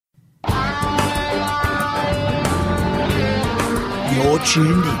You're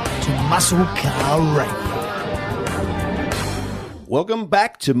tuned in to Muscle Car Radio. Welcome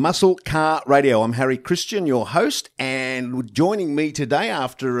back to Muscle Car Radio. I'm Harry Christian, your host, and joining me today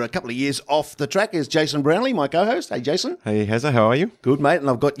after a couple of years off the track is Jason Brownlee, my co-host. Hey, Jason. Hey, Hazza, how are you? Good, mate. And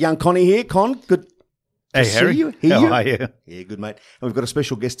I've got young Connie here. Con, good Hey, to Harry. see you. How are you? Yeah, good, mate. And we've got a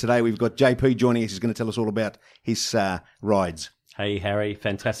special guest today. We've got JP joining us. He's going to tell us all about his rides. Hey, Harry.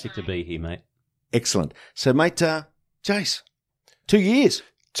 Fantastic to be here, mate. Excellent. So, mate, Jace, 2 years.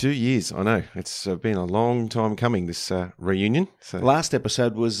 2 years, I know. It's been a long time coming, this reunion. So. Last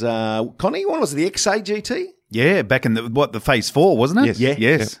episode was, Connie, what was it, the XA GT? Yeah, back in the Phase 4, wasn't it? Yes.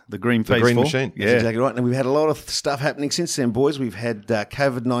 Yes, the green Phase 4. green machine. Yeah. That's exactly right. And we've had a lot of stuff happening since then, boys. We've had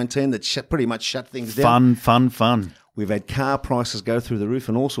COVID-19 that pretty much shut things down. Fun. We've had car prices go through the roof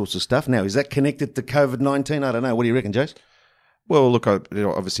and all sorts of stuff. Now, is that connected to COVID-19? I don't know. What do you reckon, Jace? Well, look, it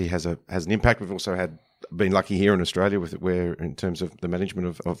obviously has an impact. We've also been lucky here in Australia with it, where in terms of the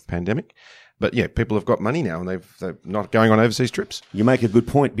management of pandemic. But yeah, people have got money now and they're not going on overseas trips. You make a good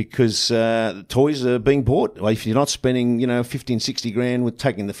point because toys are being bought. Well, if you're not spending, 50 and 60 grand with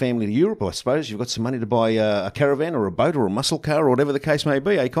taking the family to Europe, I suppose you've got some money to buy a caravan or a boat or a muscle car or whatever the case may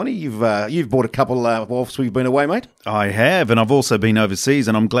be. Hey, Connie, you've bought a couple whilst we've been away, mate. I have, and I've also been overseas,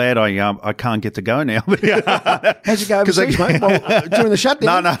 and I'm glad I can't get to go now. How'd you go overseas, mate? Well, during the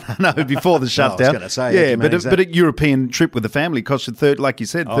shutdown? No, before the shutdown. I was going to say. Yeah, but a European trip with the family cost you, like you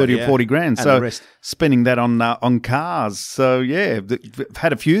said, 30 or 40 grand. And so the rest. spending that on cars. So, yeah,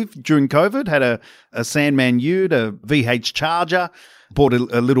 had a few during COVID, had a Sandman Ute, a VH Charger, bought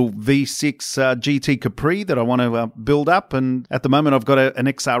a little V6 GT Capri that I want to build up. And at the moment, I've got an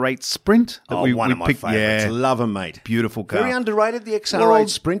XR8 Sprint. That One of my favourites. Yeah, Love them, mate. beautiful car. Very underrated, the XR8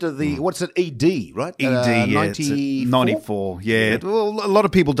 Sprint of the, what's it, ED, right? ED, yeah. 94, yeah. Well, a lot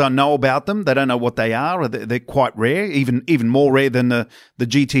of people don't know about them. They don't know what they are. They're quite rare, even more rare than the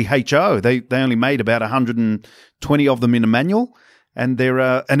GTHO. They only made about 120 of them in a manual, and they're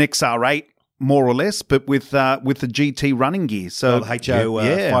an XR8 more or less, but with the GT running gear. So the HO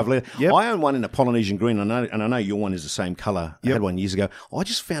 5 litre. Yep. I own one in a Polynesian green, and I know your one is the same colour. I Yep. had one years ago. I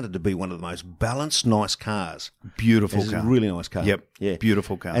just found it to be one of the most balanced, nice cars. Beautiful It's car. a really nice car. Yep. Yeah.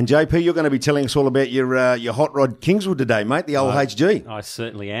 Beautiful car. And JP, you're going to be telling us all about your hot rod Kingswood today, mate, the old HG. I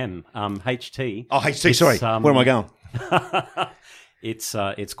certainly am. HT. Oh, HT, sorry. Where am I going? It's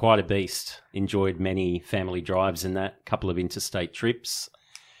quite a beast. Enjoyed many family drives in that, couple of interstate trips.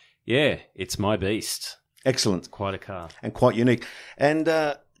 Yeah, it's my beast. Excellent. Quite a car. And quite unique. And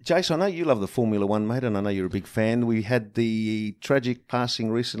Jason, I know you love the Formula One, mate, and I know you're a big fan. We had the tragic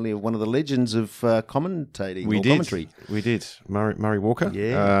passing recently of one of the legends of commentating. Commentary. We did. Murray Walker.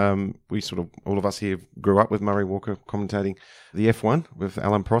 Yeah. We all of us here grew up with Murray Walker commentating the F1 with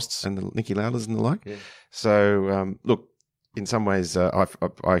Alan Prosts and the Niki Laudas and the like. Yeah. So, look, in some ways, I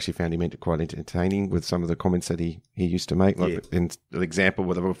actually found him quite entertaining with some of the comments that he used to make. Like, in the example,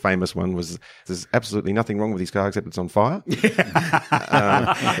 with a famous one was, "There's absolutely nothing wrong with his car except it's on fire." And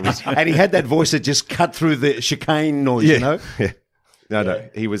he had that voice that just cut through the chicane noise, you know? Yeah. No,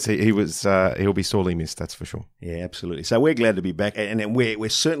 he was. He'll be sorely missed. That's for sure. Yeah, absolutely. So we're glad to be back, and we're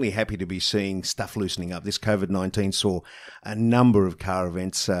certainly happy to be seeing stuff loosening up. This COVID-19 saw a number of car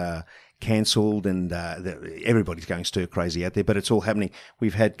events cancelled, and everybody's going stir crazy out there, but it's all happening.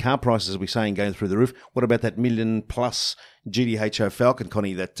 We've had car prices, as we're saying, going through the roof. What about that $1 million+ GTHO Falcon,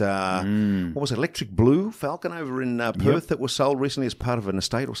 Connie, that, what was it, electric blue Falcon over in Perth that was sold recently as part of an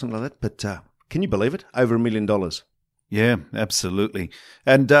estate or something like that? But can you believe it? Over $1 million. Yeah, absolutely.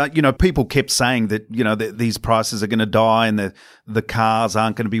 And, people kept saying that, these prices are going to die and the cars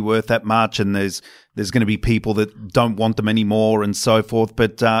aren't going to be worth that much, and there's going to be people that don't want them anymore and so forth.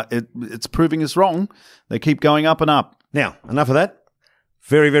 But it's proving us wrong. They keep going up and up. Now, enough of that.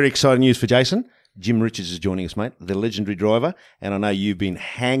 Very, very exciting news for Jason. Jim Richards is joining us, mate, the legendary driver, and I know you've been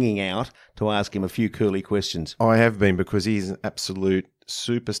hanging out to ask him a few curly questions. I have been, because he's an absolute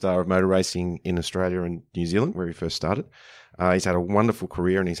superstar of motor racing in Australia and New Zealand, where he first started. He's had a wonderful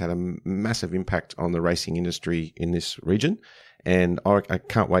career, and he's had a massive impact on the racing industry in this region. And I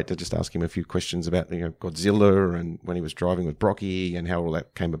can't wait to just ask him a few questions about Godzilla and when he was driving with Brocky and how all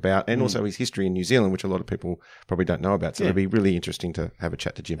that came about, and also his history in New Zealand, which a lot of people probably don't know about. So it'll be really interesting to have a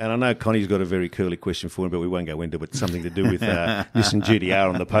chat to Jim. And I know Connie's got a very curly question for him, but we won't go into it. Something to do with this and GDR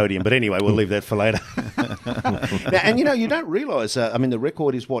on the podium. But anyway, we'll leave that for later. Now, and you don't realise, the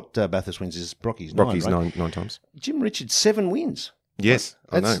record is what Bathurst wins is Brocky's 9, Brocky's right? nine times. Jim Richards, 7 wins. Yes,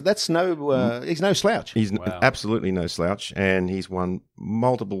 I know. That's no, he's no slouch. He's absolutely no slouch, and he's won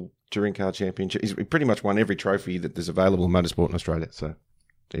multiple touring car championships. He's pretty much won every trophy that there's available in motorsport in Australia. So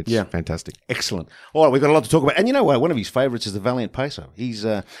It's fantastic. Excellent. All right, we've got a lot to talk about. And you know what? One of his favourites is the Valiant Pacer. He's,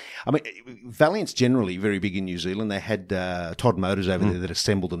 Valiant's generally very big in New Zealand. They had Todd Motors over there that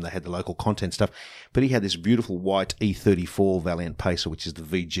assembled them. They had the local content stuff. But he had this beautiful white E34 Valiant Pacer, which is the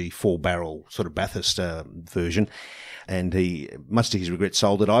VG 4-barrel sort of Bathurst version. And he, much to his regret,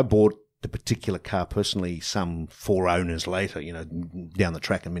 sold it. I bought the particular car personally some 4 owners later, down the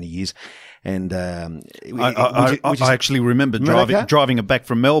track in many years. And I actually remember driving it back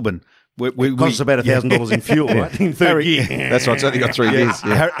from Melbourne. It costs about $1,000 in fuel, right? In third gear. That's right. It's only got 3 years.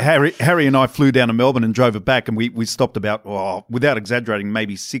 Yeah. Harry and I flew down to Melbourne and drove it back, and we stopped about, without exaggerating,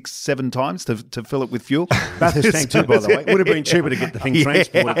 maybe 6-7 times to fill it with fuel. Bathurst tank too, by the way. Would have been cheaper to get the thing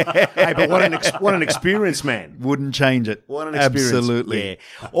transported. Hey, but what an experience, man. Wouldn't change it. What an experience. Absolutely.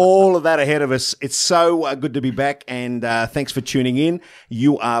 Yeah. All of that ahead of us. It's so good to be back, and thanks for tuning in.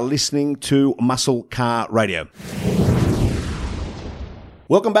 You are listening to Muscle Car Radio.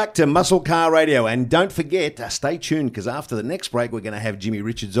 Welcome back to Muscle Car Radio, and don't forget, stay tuned, because after the next break, we're going to have Jimmy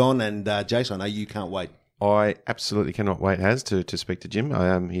Richards on, and Jason, I know you can't wait. I absolutely cannot wait, to speak to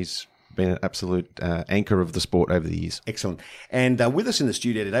Jim. He's been an absolute anchor of the sport over the years. Excellent. And with us in the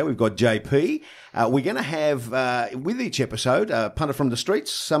studio today, we've got JP. We're going to have, with each episode, a punter from the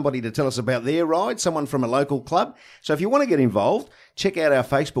streets, somebody to tell us about their ride, someone from a local club. So if you want to get involved, check out our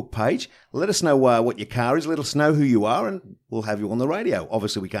Facebook page. Let us know what your car is. Let us know who you are, and we'll have you on the radio.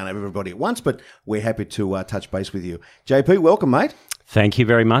 Obviously, we can't have everybody at once, but we're happy to touch base with you. JP, welcome, mate. Thank you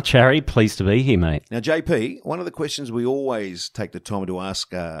very much, Harry. Pleased to be here, mate. Now, JP, one of the questions we always take the time to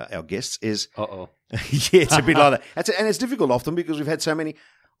ask our guests is... Uh-oh. Yeah, it's a bit like that. And it's difficult often because we've had so many.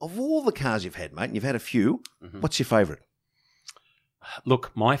 Of all the cars you've had, mate, and you've had a few, what's your favourite?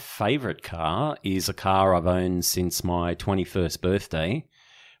 Look, my favourite car is a car I've owned since my 21st birthday,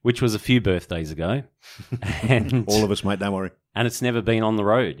 which was a few birthdays ago. And all of us, mate, don't worry. And it's never been on the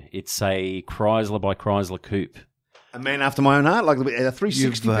road. It's a Chrysler by Chrysler coupe. A man after my own heart, like a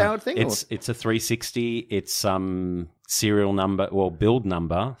 360 powered thing? It's a 360. It's serial number, build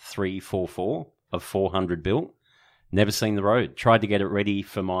number 344 of 400 built. Never seen the road. Tried to get it ready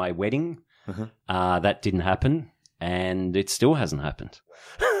for my wedding. That didn't happen, and it still hasn't happened.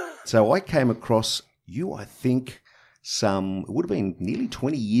 So I came across you, I think, it would have been nearly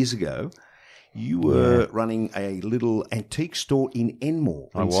 20 years ago. You were running a little antique store in Enmore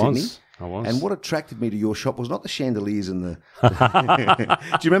in Sydney. I was. And what attracted me to your shop was not the chandeliers and the...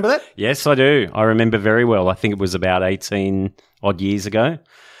 Do you remember that? Yes, I do. I remember very well. I think it was about 18 odd years ago.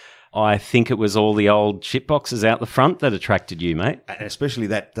 I think it was all the old chip boxes out the front that attracted you, mate. And especially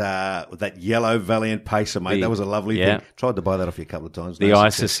that yellow Valiant Pacer, mate. That was a lovely thing. Tried to buy that off you a couple of times. The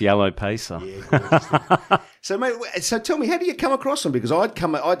ISIS yellow Pacer. Yeah, so, mate, tell me, how do you come across them? Because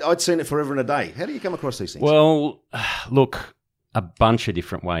I'd seen it forever and a day. How do you come across these things? Well, look, a bunch of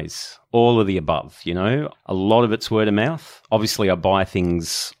different ways. All of the above, A lot of it's word of mouth. Obviously, I buy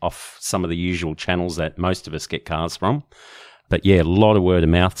things off some of the usual channels that most of us get cars from. But yeah, a lot of word of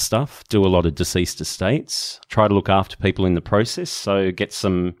mouth stuff. Do a lot of deceased estates. Try to look after people in the process. So get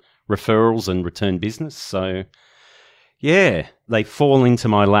some referrals and return business. So yeah, they fall into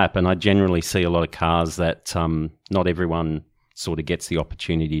my lap, and I generally see a lot of cars that not everyone sort of gets the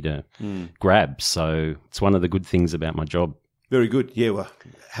opportunity to grab. So it's one of the good things about my job. Very good. Yeah, well,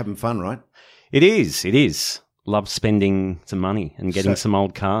 having fun, right? It is. It is. Love spending some money and getting some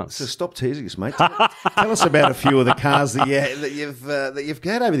old cars. So stop teasing us, mate. Tell us about a few of the cars that you've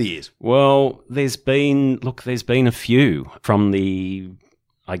had over the years. Well, there's been a few from the,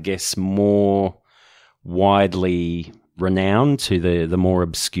 I guess, more widely renowned to the more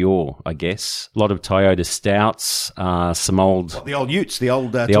obscure, I guess. A lot of Toyota Stouts, some old... What, the old Utes, the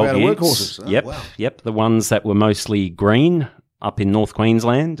old Toyota workhorses. Oh, yep, wow. Yep, the ones that were mostly green up in North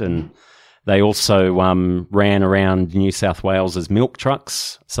Queensland, and they also ran around New South Wales as milk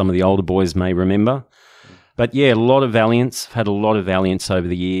trucks. Some of the older boys may remember. But yeah, a lot of Valiants. I've had a lot of Valiants over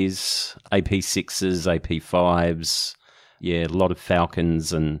the years. AP6s, AP5s. Yeah, a lot of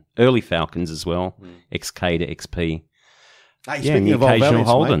Falcons and early Falcons as well. XK to XP. Hey, speaking of old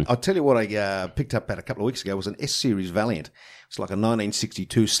Valiants, mate, I'll tell you what I picked up about a couple of weeks ago was an S-Series Valiant. It's like a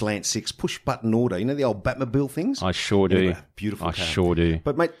 1962 slant six push-button order. You know the old Batmobile things? I sure do. Anyway, beautiful car. Sure do.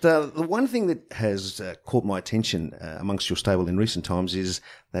 But, mate, the one thing that has caught my attention amongst your stable in recent times is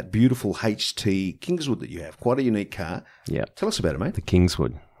that beautiful HT Kingswood that you have. Quite a unique car. Yeah. Tell us about it, mate. The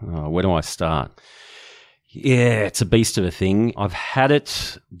Kingswood. Oh, where do I start? Yeah, it's a beast of a thing. I've had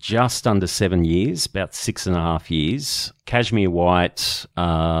it just under 7 years, about 6.5 years. Cashmere white,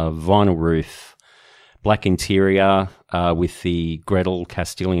 vinyl roof, black interior with the Gretel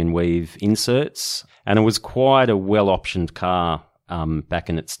Castilian weave inserts. And it was quite a well-optioned car back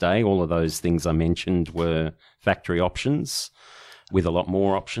in its day. All of those things I mentioned were factory options with a lot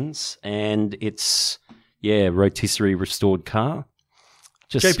more options. And it's, rotisserie restored car.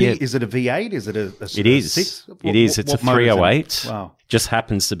 JP, is it a V8? Is it a It is. 6? It is. It's a what motor is it? 308. Wow. Just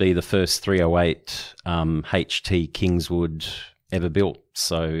happens to be the first 308 HT Kingswood ever built.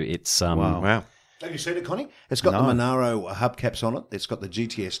 So it's Wow. Have you seen it, Connie? It's got the Monaro hubcaps on it. It's got the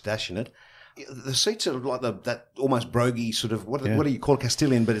GTS dash in it. The seats are like that almost brogy sort of what do you call it,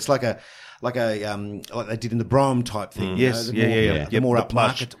 Castilian? But it's like like they did in the Brougham type thing. Yes, The more the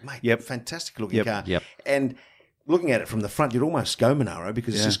plush. upmarket, mate. Fantastic looking car. Yep. And looking at it from the front, you'd almost go Monaro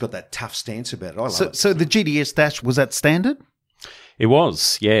because it's just got that tough stance about it. I love it. So the GTS dash, was that standard? It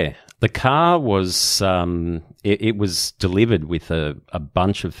was, yeah. The car was it was delivered with a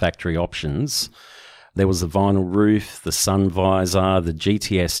bunch of factory options. There was the vinyl roof, the sun visor, the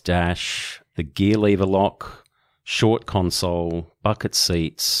GTS dash, the gear lever lock, short console, bucket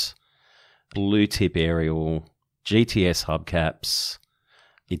seats, blue tip aerial, GTS hubcaps.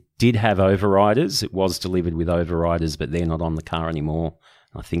 It did have overriders. It was delivered with overriders, but they're not on the car anymore.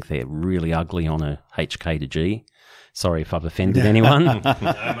 I think they're really ugly on a HK to G. Sorry if I've offended anyone.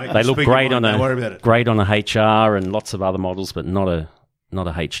 They look great on a HR and lots of other models, but not a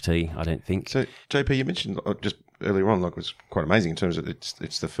HT, I don't think. So, JP, you mentioned just earlier on, like, it was quite amazing in terms of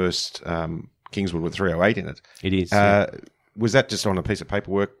it's the first Kingswood with 308 in it. It is. Was that just on a piece of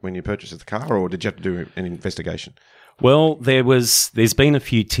paperwork when you purchased the car, or did you have to do an investigation? Well, there's been a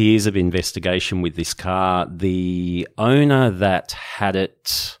few tiers of investigation with this car. The owner that had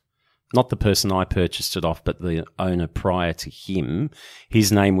it, not the person I purchased it off, but the owner prior to him,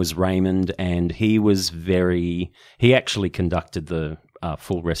 his name was Raymond, and he actually conducted the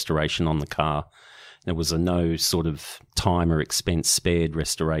full restoration on the car. There was no sort of time or expense spared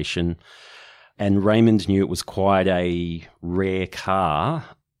restoration. And Raymond knew it was quite a rare car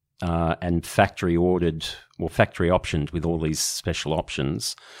and factory optioned with all these special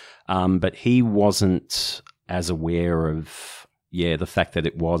options. But he wasn't as aware of, the fact that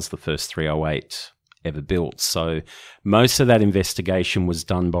it was the first 308 ever built. So most of that investigation was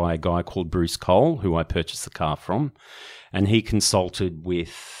done by a guy called Bruce Cole, who I purchased the car from. And he consulted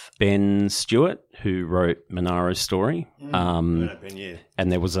with Ben Stewart, who wrote Monaro's story. And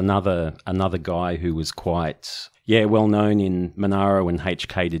there was another guy who was quite, well known in Monaro and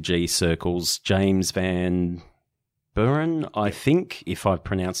HK to G circles, James Van Buren, I think, if I've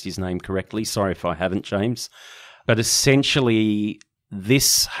pronounced his name correctly. Sorry if I haven't, James. But essentially,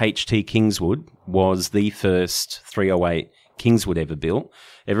 this HT Kingswood was the first 308 Kingswood ever built.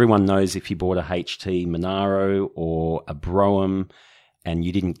 Everyone knows if you bought a HT Monaro or a Brougham and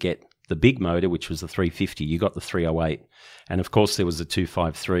you didn't get the big motor, which was the 350, you got the 308. And of course, there was the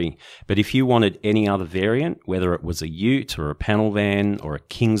 253. But if you wanted any other variant, whether it was a Ute or a panel van or a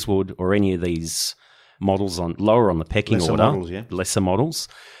Kingswood or any of these models lower on the pecking order, lesser models,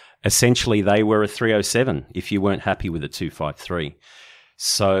 essentially they were a 307 if you weren't happy with a 253.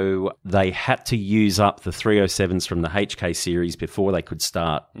 So they had to use up the 307s from the HK series before they could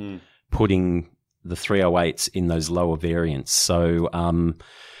start putting the 308s in those lower variants. So,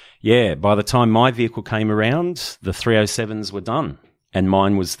 by the time my vehicle came around, the 307s were done. And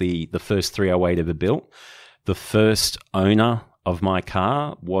mine was the first 308 ever built. The first owner of my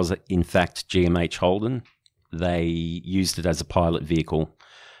car was, in fact, GMH Holden. They used it as a pilot vehicle,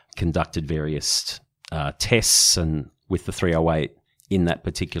 conducted various tests and with the 308 in that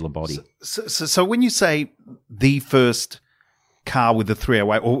particular body. So when you say the first car with the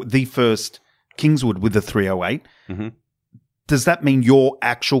 308 or the first Kingswood with the 308, does that mean your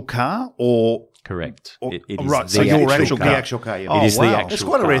actual car or... Correct. It is right, the so your actual car. car. The actual car, yeah. It is the actual It's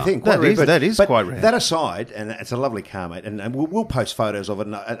quite a car. rare thing. That is but quite rare. That aside, and it's a lovely car, mate, and we'll post photos of it,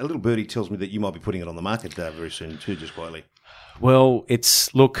 and a little birdie tells me that you might be putting it on the market very soon too, just quietly. Well, it's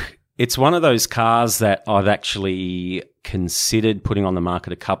one of those cars that I've actually considered putting on the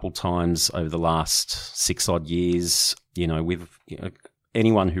market a couple times over the last 6-odd years.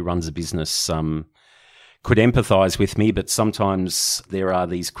 Anyone who runs a business could empathise with me, but sometimes there are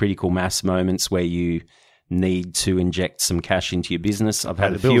these critical mass moments where you need to inject some cash into your business. I've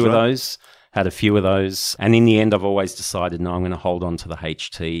had a few of those. And in the end, I've always decided, no, I'm going to hold on to the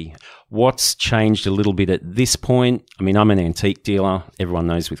HT. What's changed a little bit at this point? I mean, I'm an antique dealer. Everyone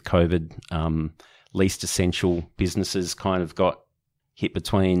knows with COVID, least essential businesses kind of got hit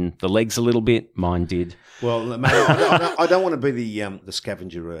between the legs a little bit. Mine did. Well, mate, I don't want to be the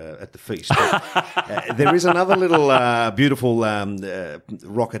scavenger at the feast. But, there is another little beautiful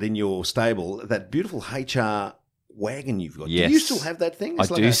rocket in your stable, that beautiful HR wagon you've got. Yes. Do you still have that thing? I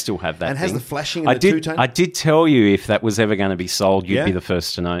do still have that and thing. has the flashing and I the did, two-tone? I did tell you if that was ever going to be sold, you'd Yeah? be the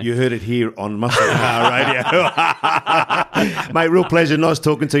first to know. You heard it here on Muscle Car Radio. Mate, real pleasure. Nice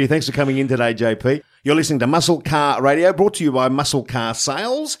talking to you. Thanks for coming in today, JP. You're listening to Muscle Car Radio, brought to you by Muscle Car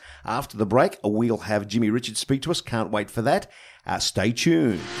Sales. After the break, we'll have Jimmy Richards speak to us. Can't wait for that. Stay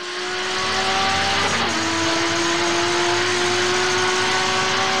tuned.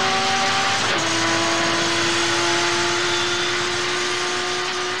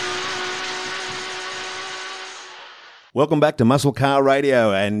 Welcome back to Muscle Car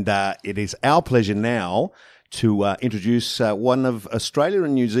Radio, and it is our pleasure now to introduce one of Australia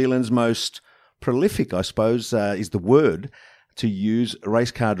and New Zealand's most prolific, I suppose, is the word to use,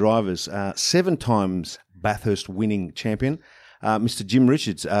 race car drivers. 7 times Bathurst winning champion, Mr. Jim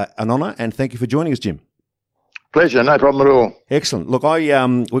Richards. An honour, and thank you for joining us, Jim. Pleasure, no problem at all. Excellent. Look,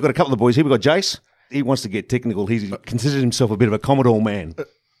 we've got a couple of boys here. We've got Jace. He wants to get technical. He considers himself a bit of a Commodore man.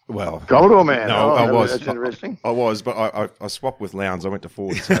 Well, Commodore man. No, I was. That's interesting. I was, but I swapped with Lowndes. I went to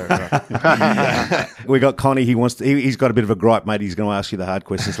Ford. So, We got Connie. He's got a bit of a gripe, mate. He's going to ask you the hard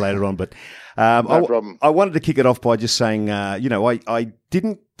questions later on. But No problem. I wanted to kick it off by just saying, I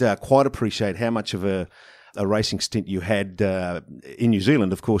didn't quite appreciate how much of a racing stint you had in New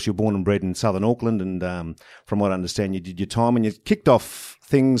Zealand. Of course, you're born and bred in southern Auckland, and from what I understand, you did your time and you kicked off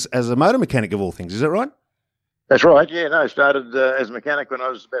things as a motor mechanic of all things. Is that right? That's right. Yeah, no, I started as a mechanic when I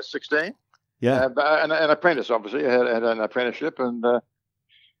was about 16. Yeah. And an apprentice, obviously. I had an apprenticeship and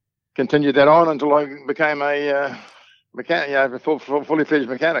continued that on until I became a mechanic, a fully fledged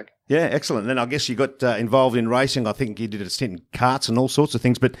mechanic. Yeah, excellent. And then I guess you got involved in racing. I think you did a stint in karts and all sorts of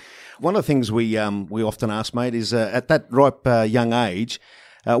things. But one of the things we often ask, mate, is at that ripe young age,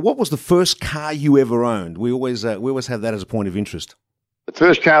 what was the first car you ever owned? We always have that as a point of interest. The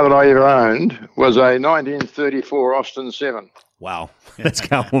first car that I ever owned was a 1934 Austin 7. Wow, that's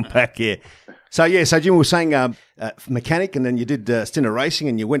going back, yeah. So Jim was saying mechanic, and then you did a stint of racing,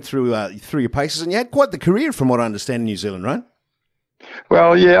 and you went through your paces, and you had quite the career, from what I understand, in New Zealand, right?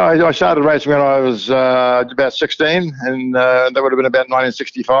 Well, yeah, I started racing when I was about 16, and that would have been about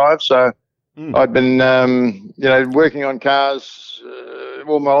 1965. So I'd been, working on cars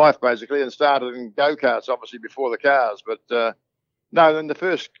all my life, basically, and started in go-karts, obviously, before the cars. But no, then the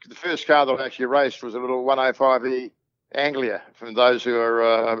first car that I actually raced was a little 105E Anglia. For those who are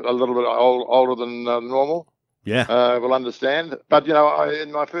a little bit older than normal, will understand. But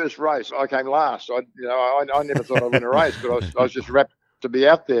in my first race, I came last. I never thought I'd win a race, but I was just rapt to be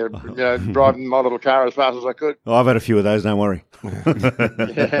out there, driving my little car as fast as I could. Oh, I've had a few of those. Don't worry.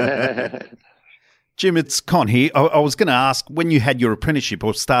 Jim, it's Con here. I was going to ask, when you had your apprenticeship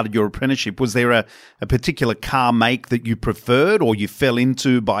or started your apprenticeship, was there a particular car make that you preferred or you fell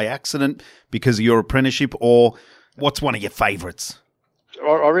into by accident because of your apprenticeship, or what's one of your favourites?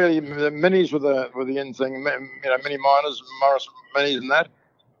 I really, the minis were the in thing, mini minors, Morris minis and that.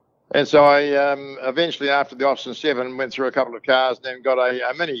 And so I eventually, after the Austin 7, went through a couple of cars and then got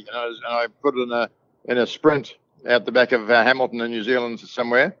a mini, and I put it in a sprint out the back of Hamilton in New Zealand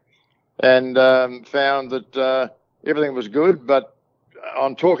somewhere. And found that everything was good, but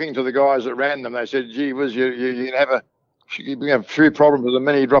on talking to the guys that ran them, they said, "Gee whiz, you have a few problems with the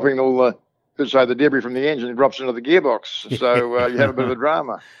Mini dropping all the debris from the engine drops into the gearbox, so you have a bit of a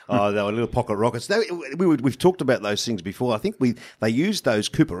drama." Oh, they were little pocket rockets. We've talked about those things before. I think they used those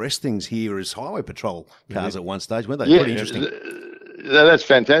Cooper S things here as highway patrol cars at one stage, weren't they? Yeah, pretty interesting. That's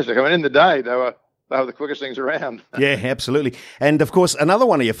fantastic. I mean, in the day, they were the quickest things around. Yeah, absolutely. And, of course, another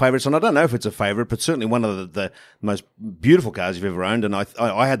one of your favourites, and I don't know if it's a favourite, but certainly one of the most beautiful cars you've ever owned, and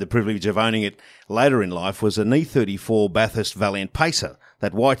I had the privilege of owning it later in life, was an E34 Bathurst Valiant Pacer,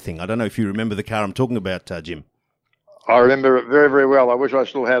 that white thing. I don't know if you remember the car I'm talking about, Jim. I remember it very, very well. I wish I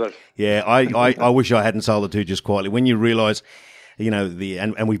still had it. Yeah, I wish I hadn't sold it to you just quietly. When you realise...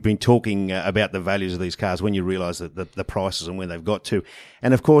 and we've been talking about the values of these cars when you realise that the prices and where they've got to.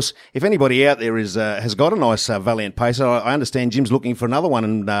 And, of course, if anybody out there has got a nice Valiant Pacer, I understand Jim's looking for another one,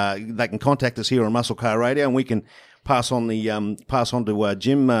 and they can contact us here on Muscle Car Radio, and we can pass on to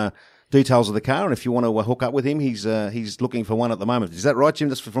Jim details of the car. And if you want to hook up with him, he's looking for one at the moment. Is that right, Jim?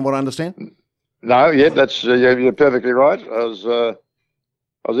 That's from what I understand? No, yeah, that's you're perfectly right. I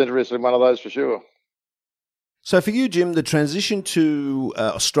was interested in one of those for sure. So for you, Jim, the transition to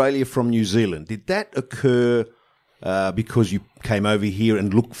Australia from New Zealand, did that occur because you came over here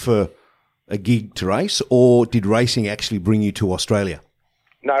and looked for a gig to race, or did racing actually bring you to Australia?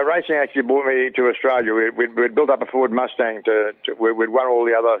 No, racing actually brought me to Australia. We'd built up a Ford Mustang. We'd won all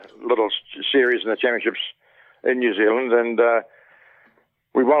the other little series in the championships in New Zealand, and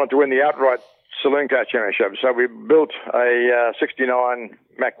we wanted to win the outright Saloon Car Championship. So we built a 69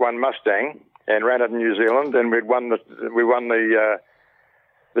 Mach 1 Mustang and ran it in New Zealand, and we won the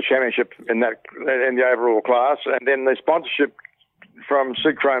championship in the overall class. And then the sponsorship from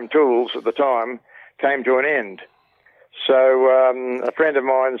Sid Chrome Tools at the time came to an end. So a friend of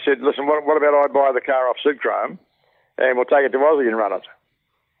mine said, "Listen, what about I buy the car off Sid Chrome, and we'll take it to Aussie and run it?"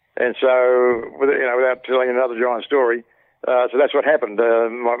 And so, without telling another giant story, so that's what happened.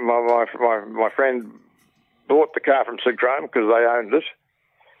 My friend bought the car from Sid Chrome because they owned it,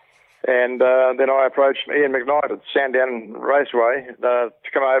 and then I approached Ian McKnight at Sandown Raceway to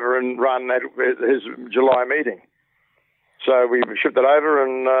come over and run at his July meeting. So we shipped it over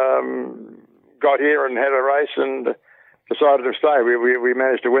and got here and had a race and decided to stay. We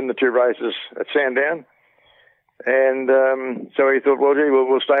managed to win the 2 races at Sandown. And so he thought, well, gee,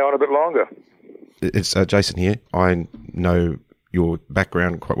 we'll stay on a bit longer. It's Jason here. I know your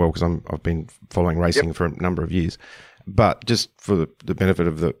background quite well because I've been following racing for a number of years. But just for the benefit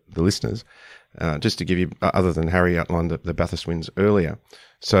of the listeners, just to give you, other than Harry outlined the Bathurst wins earlier,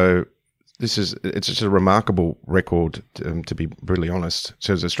 so it's just a remarkable record, to be brutally honest.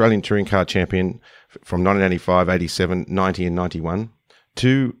 So as Australian Touring Car Champion from 1985, 87, 90 and 91,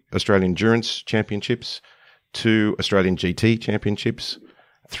 2 Australian Endurance Championships, 2 Australian GT Championships,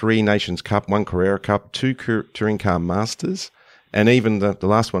 3 Nations Cup, 1 Carrera Cup, 2 Touring Car Masters, and even the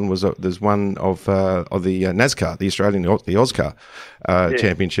last one was there's one of the NASCAR, the Australian, the Oscar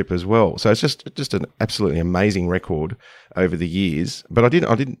Championship as well. So it's just an absolutely amazing record over the years. But I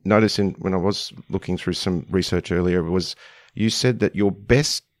did notice when I was looking through some research earlier, was you said that your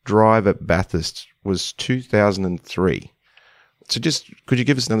best drive at Bathurst was 2003. So just could you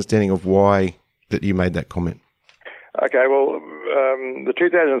give us an understanding of why that you made that comment? Okay, well, the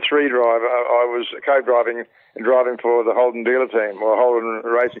 2003 drive, I was co-driving and driving for the Holden dealer team, or Holden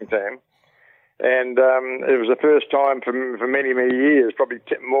racing team. And it was the first time for many, many years, probably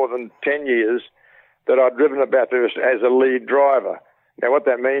more than 10 years, that I'd driven at Bathurst as a lead driver. Now, what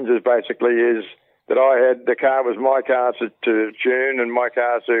that means is basically that the car was my car to tune and my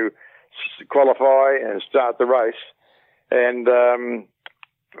car to qualify and start the race. And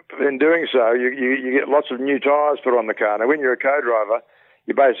in doing so, you get lots of new tyres put on the car. Now, when you're a co-driver,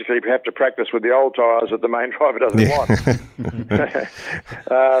 you basically have to practice with the old tyres that the main driver doesn't want.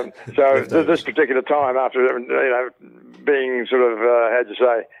 So this particular time, after being sort of,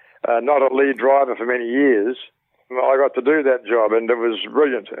 not a lead driver for many years, I got to do that job, and it was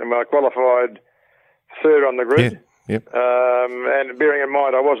brilliant. And I qualified 3rd on the grid. Yeah. Yep. And bearing in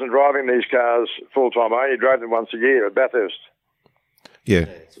mind, I wasn't driving these cars full-time. I only drove them once a year at Bathurst. Yeah.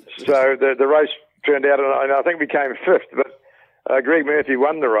 So the race turned out, and I think we came 5th, but Greg Murphy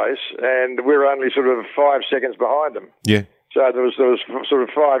won the race, and we were only sort of 5 seconds behind him. Yeah. So there was sort of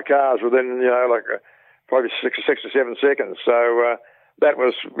 5 cars within, probably 6 or 7 seconds. So that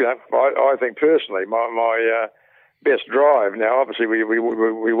was, I think personally, my best drive. Now, obviously, we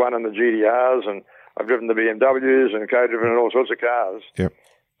won in the GDRs, and I've driven the BMWs and co-driven in all sorts of cars. Yep.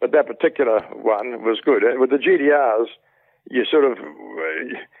 But that particular one was good. With the GDRs, you sort of,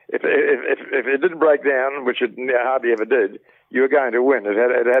 if it didn't break down, which it hardly ever did, you were going to win. It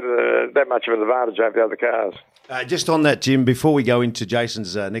had that much of an advantage over the other cars. Just on that, Jim, before we go into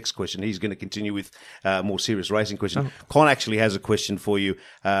Jason's next question, he's going to continue with more serious racing question. Oh. Con actually has a question for you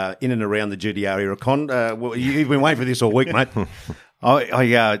in and around the GDR era. Con, you've been waiting for this all week, mate.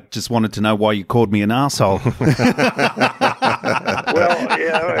 I just wanted to know why you called me an arsehole. Well,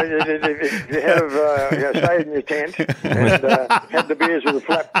 if you have stayed in your tent and had the beers with the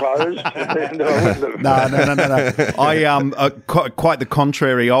flap closed, then I wouldn't have. No. I quite the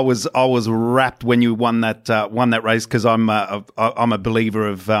contrary. I was rapt when you won that race because I'm a believer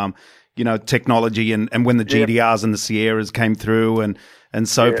of technology and when the GDRs and the Sierras came through and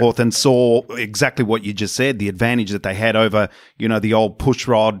so forth, and saw exactly what you just said, the advantage that they had over, the old push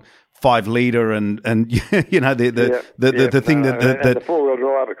rod 5 litre and the thing that the 4-wheel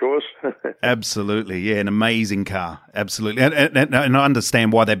drive, of course. Absolutely, yeah, an amazing car, absolutely, and I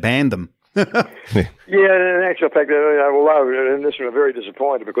understand why they banned them. In actual fact, although in this one, I'm very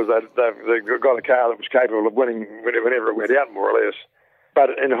disappointed because they've got a car that was capable of winning whenever it went out, more or less. But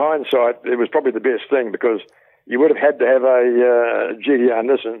in hindsight, it was probably the best thing because you would have had to have a GDR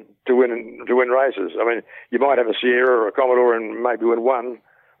Nissan to win races. I mean, you might have a Sierra or a Commodore and maybe win 1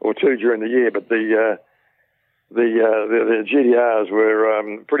 or 2 during the year, but the GDRs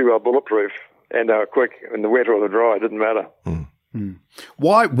were pretty well bulletproof and they were quick in the wet or the dry. It didn't matter. Mm.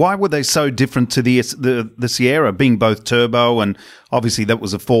 Why were they so different to the Sierra, being both turbo and obviously that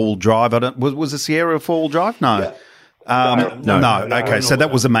was a 4-wheel drive? Was the Sierra a 4-wheel drive? No. Yeah. No. Okay, so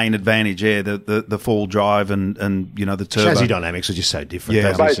that was the main advantage, the fall drive and the turbo. Chassis dynamics are just so different.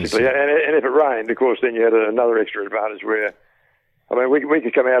 Yeah. Basically, and if it rained, of course, then you had another extra advantage where, I mean, we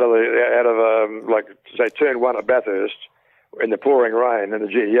could come out of like say turn one at Bathurst in the pouring rain in the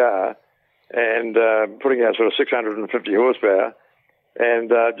GTR and putting out sort of 650 horsepower and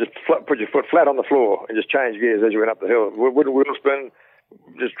just put your foot flat on the floor and just change gears as you went up the hill. Wouldn't wheel spin,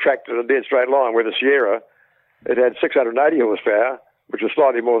 just tracked in a dead straight line. Where the Sierra, it had 680 horsepower, which was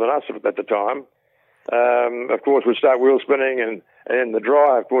slightly more than us at the time. Of course, we'd start wheel spinning, and the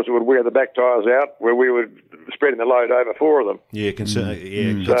drive, of course, it would wear the back tyres out, where we would spreading the load over four of them. Yeah, So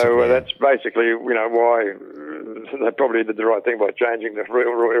that's basically, why they probably did the right thing by changing the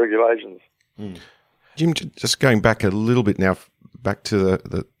regulations. Jim, just going back a little bit now, back to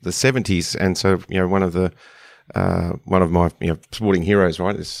the 70s, and so one of my sporting heroes,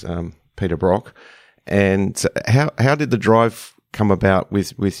 right, is Peter Brock. And how did the drive come about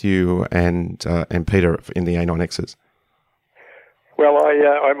with you and Peter in the A9Xs? Well,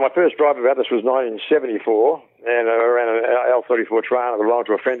 my first drive about this was 1974, and I ran an L34 Trana that belonged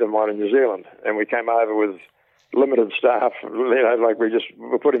to a friend of mine in New Zealand, and we came over with limited staff, like we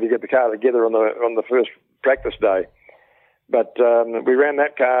were putting to get the car together on the first practice day. But we ran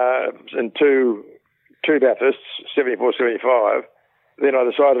that car in two Bathursts, 74, 75. Then I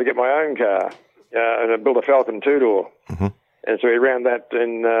decided to get my own car. And I built a Falcon two-door. Mm-hmm. And so we ran that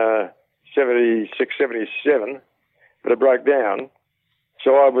in 76, 77, but it broke down.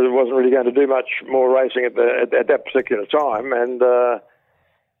 So I wasn't really going to do much more racing at that particular time. And I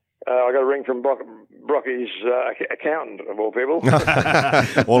got a ring from Brocky's accountant, of all people.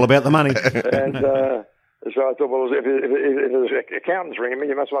 All about the money. And so I thought, well, if the accountant's ringing me,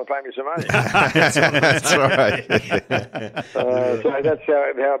 you must want to pay me some money. That's right. So that's how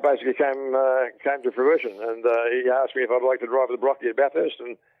it basically came to fruition. And he asked me if I'd like to drive the Brocky at Bathurst,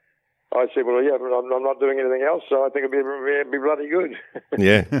 and I said, well, yeah, but I'm not doing anything else, so I think it'd be bloody good.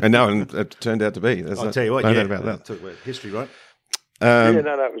 Yeah, and it turned out to be. I'll tell you what, no doubt about that. Talk about history, right? It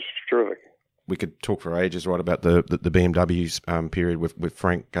was terrific. We could talk for ages, right, about the BMW's period with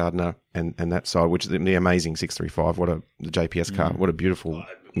Frank Gardner and that side, which is the amazing 635. The JPS car. What a beautiful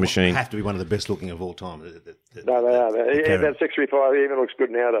machine. Have to be one of the best looking of all time. No, they are. That 635 even looks good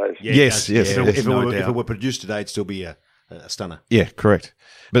nowadays. Yeah, yes. If it were produced today, it'd still be a stunner. Yeah, correct.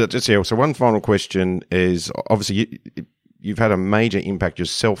 But just so one final question is, obviously you've had a major impact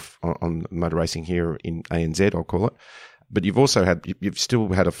yourself on motor racing here in ANZ, I'll call it. But you've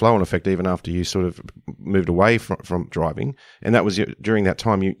still had a flow-on effect even after you sort of moved away from driving. And that was during that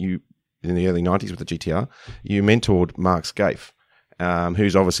time, you in the early 90s with the GTR, you mentored Mark Scaife,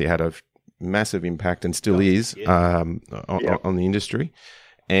 who's obviously had a massive impact and still is on the industry.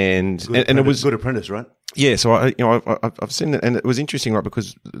 And it was good apprentice, right? Yeah, so I've seen that, and it was interesting, right?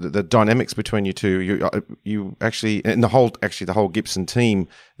 Because the dynamics between you two, you actually, and the whole Gibson team,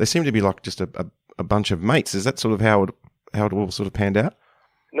 they seem to be like just a bunch of mates. Is that sort of how it all sort of panned out?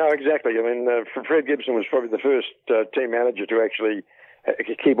 No, exactly. I mean, Fred Gibson was probably the first team manager to actually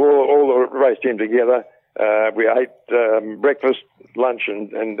keep all the race team together. We ate breakfast, lunch, and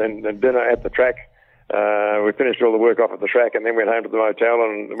dinner at the track. We finished all the work off at the track and then went home to the motel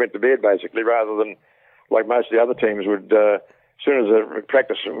and went to bed, basically, rather than like most of the other teams would. As soon as the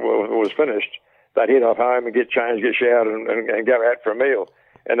practice was finished, they'd head off home and get changed, get showered, and go out for a meal.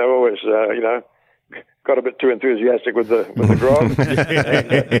 And they always, got a bit too enthusiastic with the grog.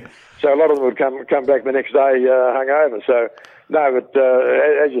 So a lot of them would come back the next day hungover. So no, but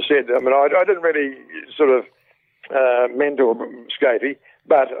as you said, I mean, I didn't really sort of mentor Scaife,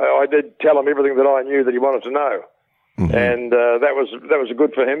 but I did tell him everything that I knew that he wanted to know, and that was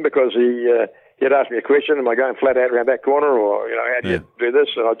good for him because he'd ask me a question: "Am I going flat out around that corner, or how do you do this?"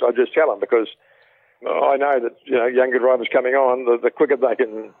 And I'd just tell him because I know that younger drivers coming on, the quicker they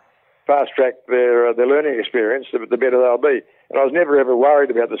can fast track their learning experience, the better they'll be. And I was never ever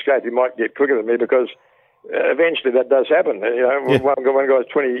worried about the Scaife might get quicker than me because eventually that does happen. One guy's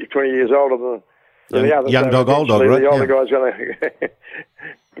 20 years older than the other. Young dog, old dog, right? The older guy's going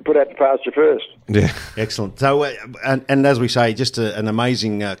to put out the pasture first. Yeah, excellent. So, and as we say, just an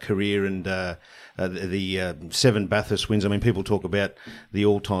amazing career and. The 7 Bathurst wins. I mean, people talk about the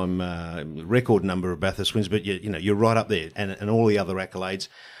all-time record number of Bathurst wins, but you're right up there, and all the other accolades,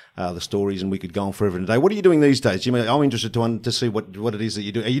 the stories, and we could go on forever today. What are you doing these days, Jimmy? I'm interested to see what it is that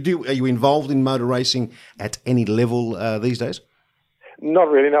you do. Are you involved in motor racing at any level these days?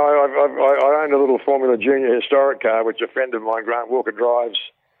 Not really. No, I own a little Formula Junior historic car, which a friend of mine, Grant Walker, drives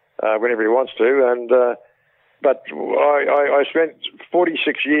whenever he wants to, and. But I spent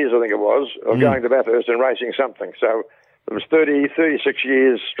 46 years, I think it was, of going to Bathurst and racing something. So it was 36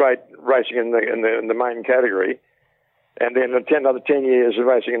 years straight racing in the main category, and then another 10 years of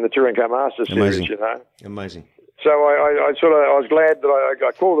racing in the Touring Car Masters Series. Amazing. You know, Amazing. so I was glad that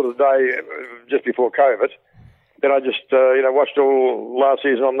I called it a day just before COVID. Then I just watched all last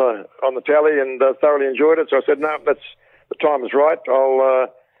season on the tally and thoroughly enjoyed it. So I said, no, the time is right. I'll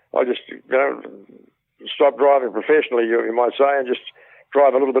just stop driving professionally, you might say, and just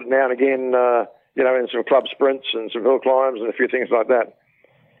drive a little bit now and again, in some club sprints and some hill climbs and a few things like that.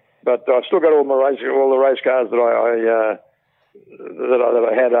 But I've still got all the race cars that I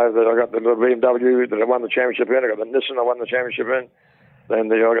had over. That I got the BMW that I won the championship in. I got the Nissan I won the championship in.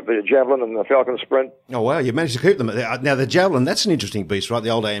 Then I got the Javelin and the Falcon Sprint. Oh wow, you managed to keep them. Now the Javelin, that's an interesting beast, right? The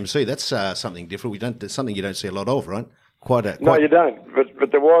old AMC, that's something different. Something you don't see a lot of, right? No, you don't.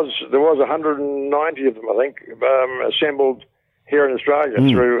 But there was 190 of them, I think, assembled here in Australia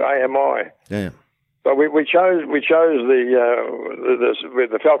through AMI. Yeah. But we chose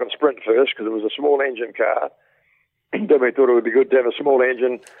the Falcon Sprint first because it was a small engine car. Then we thought it would be good to have a small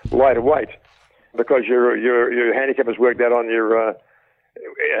engine, lighter weight, because your handicap is worked out on your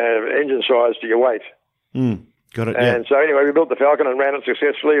engine size to your weight. Got it. And so anyway, we built the Falcon and ran it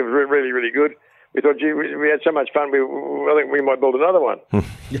successfully. It was really, really good. We thought, gee, we had so much fun. I think we might build another one.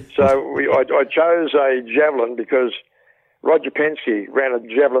 So I chose a Javelin because Roger Penske ran a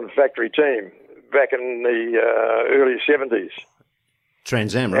Javelin factory team back in the early 70s.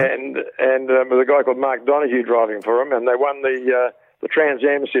 Trans Am, right? And there was a guy called Mark Donoghue driving for him, and they won the Trans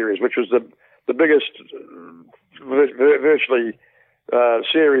Am series, which was the biggest virtually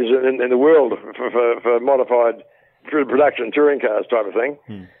series in the world for modified production touring cars type of thing.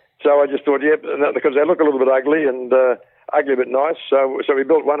 So I just thought, because they look a little bit ugly and ugly but nice. So we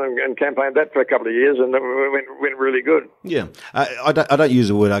built one and campaigned that for a couple of years, and it went really good. Yeah, I don't use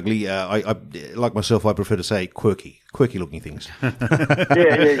the word ugly. I like myself, I prefer to say quirky looking things.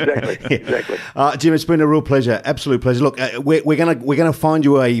 Exactly. Jim, it's been a real pleasure, absolute pleasure. Look, we're gonna find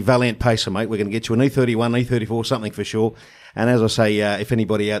you a valiant pacer, mate. We're gonna get you an E31, E34, something for sure. And as I say, if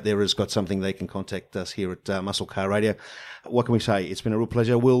anybody out there has got something, they can contact us here at Muscle Car Radio. What can we say? It's been a real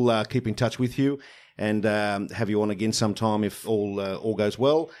pleasure. We'll keep in touch with you and have you on again sometime if all goes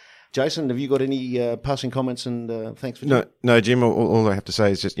well. Jason, have you got any passing comments and thanks for No, Jim. All I have to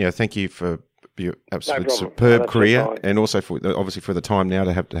say is just thank you for your absolute superb career, and also for obviously for the time now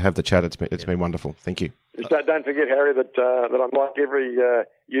to have the chat. It's been wonderful. Thank you. Just don't forget, Harry, that I'm like every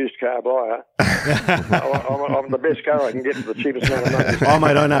used car buyer. I'm the best car I can get for the cheapest amount of money. Oh,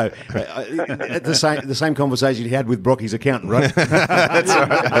 mate, I know. The same conversation you had with Brocky's accountant, right? That's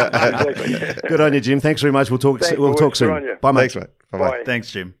right. Exactly. Good on you, Jim. Thanks very much. We'll talk soon. Good on you. Bye, mate. Thanks, mate. Bye-bye.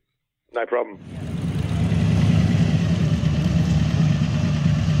 Thanks, Jim. No problem.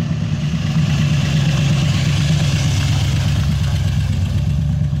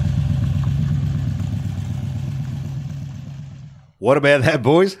 What about that,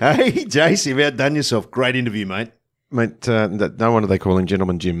 boys? Hey, Jace, you've outdone yourself. Great interview, mate. Mate, no wonder they call him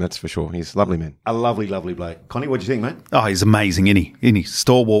Gentleman Jim, that's for sure. He's a lovely man. A lovely, lovely bloke. Connie, what do you think, mate? Oh, he's amazing, isn't he? Isn't he?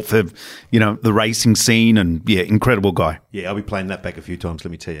 Stalwart for, the racing scene and, incredible guy. Yeah, I'll be playing that back a few times, let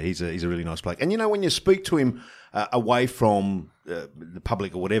me tell you. He's a really nice bloke. And, when you speak to him away from the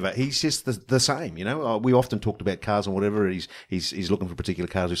public or whatever, he's just the same, We often talked about cars and whatever. He's looking for particular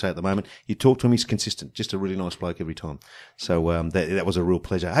cars, we say at the moment. You talk to him, he's consistent. Just a really nice bloke every time. So that was a real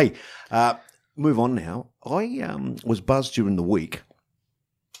pleasure. Hey, move on now. I was buzzed during the week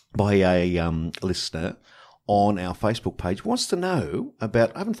by a listener on our Facebook page. Wants to know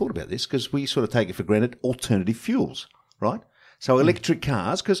about, I haven't thought about this because we sort of take it for granted, alternative fuels, right? So electric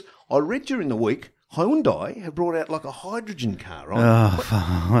cars, because I read during the week Hyundai have brought out like a hydrogen car,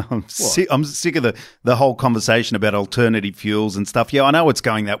 right? I'm sick of the whole conversation about alternative fuels and stuff. Yeah, I know it's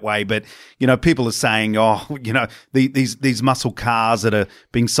going that way, but people are saying, these muscle cars that are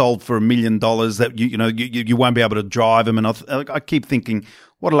being sold for $1 million that you won't be able to drive them, and I keep thinking,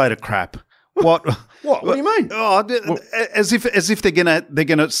 what a load of crap. What? What do you mean? Oh, as if they're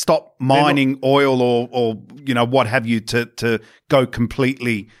gonna stop mining oil or what have you to go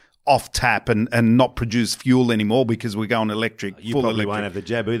completely off tap and not produce fuel anymore because we're going electric. You probably won't have the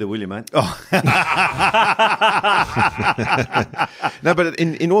jab either, will you, mate? Oh. No, but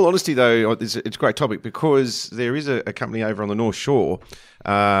in all honesty, though, it's a great topic because there is a company over on the North Shore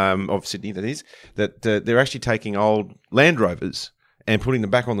of Sydney, that they're actually taking old Land Rovers and putting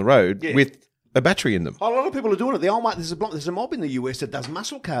them back on the road with a battery in them. A lot of people are doing it. There's a mob in the US that does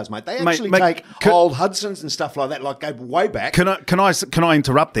muscle cars, mate. They Mate, actually mate, take old Hudsons and stuff like that, like go way back. Can I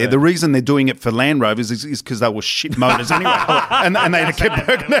interrupt there? The reason they're doing it for Land Rovers is because they were shit motors anyway, and they kept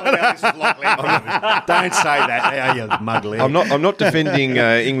working out. Don't say that, you mugly. I'm not defending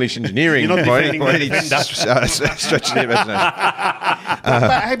English engineering. You're not defending by any the stretch of the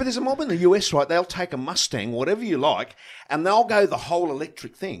imagination. but there's a mob in the US, right? They'll take a Mustang, whatever you like, and they'll go the whole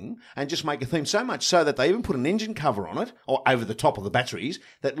electric thing and just make a theme, so much so that they even put an engine cover on it or over the top of the batteries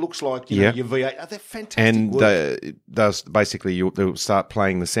that looks like you know, your V8. Oh, they're fantastic. And work. they'll start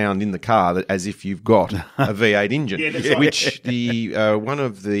playing the sound in the car as if you've got a V8 engine, which the one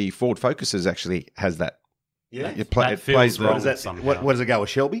of the Ford Focuses actually has that. Yeah, It That feels plays wrong What somehow. does it go? A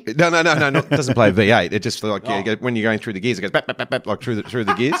Shelby? No, it doesn't play V8. It just like when you're going through the gears, it goes bap, bap, bap, bap, like through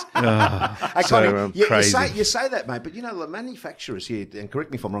the gears. You say that, mate, but you know the manufacturers here, and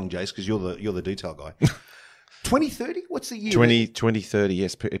correct me if I'm wrong, Jace, because you're the detail guy. 2030? What's the year? 2030,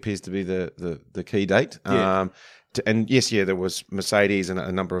 yes, appears to be the key date. Yeah. And yes, there was Mercedes and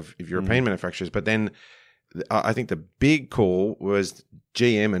a number of European manufacturers, but then I think the big call was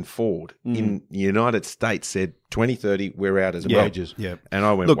GM and Ford in the United States said 2030 we're out as well. Yeah. And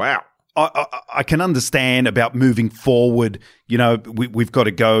I went, Look, wow. I can understand about moving forward. You know, we've got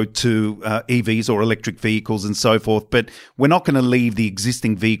to go to EVs or electric vehicles and so forth, but we're not going to leave the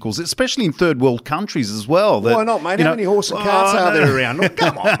existing vehicles, especially in third world countries as well. Why not, mate? How many horse and carts are there around? Oh,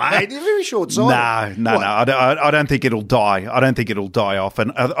 come on, mate. You're very short-sighted. No. I don't think it'll die. I don't think it'll die off,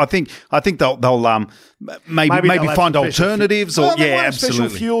 and I think they'll maybe they'll have find some special alternatives Well, or they won't have absolutely.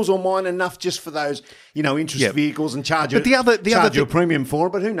 special fuels or mine enough just for those, interest vehicles and charge But the other charge you a thing- premium for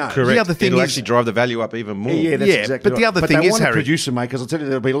it. But who knows? Correct. The other thing It'll is- actually drive the value up even more. Yeah, that's Yeah, exactly but the right. other But thing they is, want Harry- a producer, mate, because I'll tell you,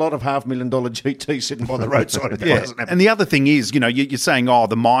 there'll be a lot of $500,000 GT sitting by the roadside if that doesn't happen. And the other thing is, you're saying,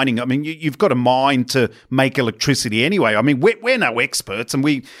 the mining. I mean, you've got to mine to make electricity anyway. I mean, we're no experts, and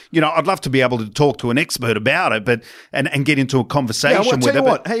I'd love to be able to talk to an expert about it, but and get into a conversation I'll with tell you it.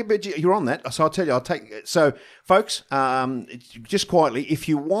 what. Hey, but you're on that, so I'll tell you. So, folks, just quietly, if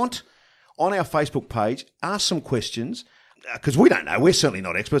you want, on our Facebook page, ask some questions. Because we don't know. We're certainly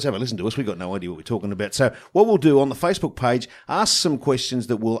not experts. Have a listen to us. We've got no idea what we're talking about. So what we'll do on the Facebook page, ask some questions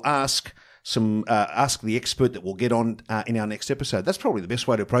that we'll ask the expert that we'll get on in our next episode. That's probably the best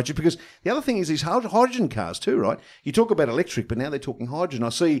way to approach it, because the other thing is these hydrogen cars too, right? You talk about electric, but now they're talking hydrogen. I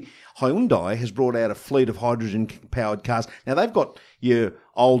see Hyundai has brought out a fleet of hydrogen-powered cars. Now, they've got your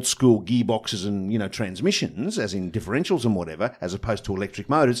old-school gearboxes and, transmissions, as in differentials and whatever, as opposed to electric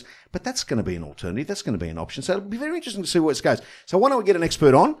motors, but that's going to be an alternative. That's going to be an option. So it'll be very interesting to see where it goes. So why don't we get an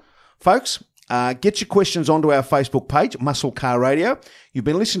expert on? Folks, get your questions onto our Facebook page, Muscle Car Radio. You've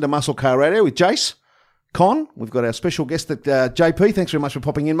been listening to Muscle Car Radio with Jace, Con. We've got our special guest, JP. Thanks very much for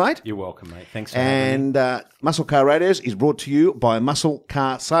popping in, mate. You're welcome, mate. Thanks for having me. And Muscle Car Radio is brought to you by Muscle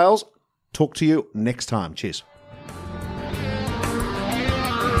Car Sales. Talk to you next time. Cheers.